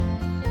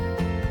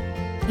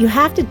You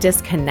have to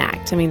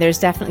disconnect. I mean,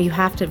 you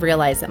have to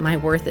realize that my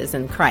worth is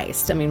in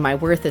Christ. I mean, my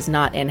worth is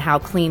not in how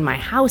clean my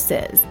house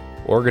is.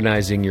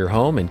 Organizing your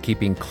home and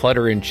keeping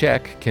clutter in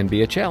check can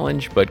be a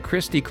challenge, but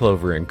Christy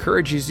Clover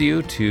encourages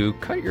you to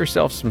cut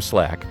yourself some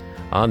slack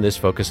on this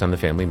Focus on the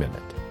Family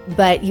Minute.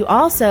 But you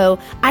also,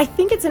 I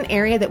think it's an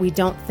area that we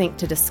don't think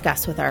to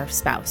discuss with our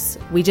spouse.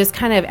 We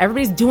just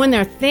everybody's doing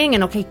their thing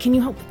and, okay, can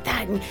you help with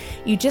that? And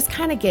you just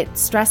kind of get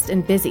stressed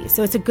and busy.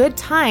 So it's a good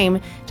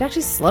time to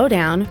actually slow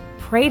down,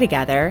 pray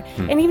together,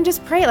 and even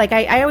just pray. Like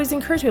I always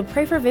encourage people,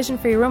 pray for a vision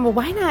for your room. Well,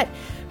 why not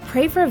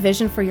pray for a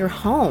vision for your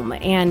home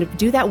and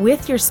do that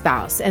with your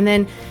spouse? And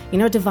then,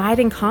 divide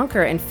and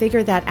conquer and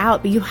figure that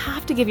out. But you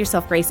have to give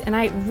yourself grace. And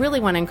I really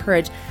want to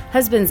encourage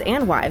husbands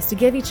and wives to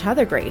give each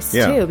other grace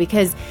too,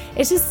 because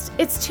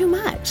it's too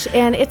much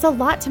and it's a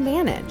lot to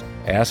manage.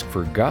 Ask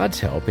for God's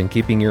help in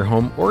keeping your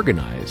home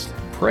organized.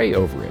 Pray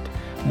over it.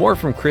 More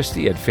from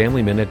Christy at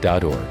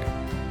FamilyMinute.org.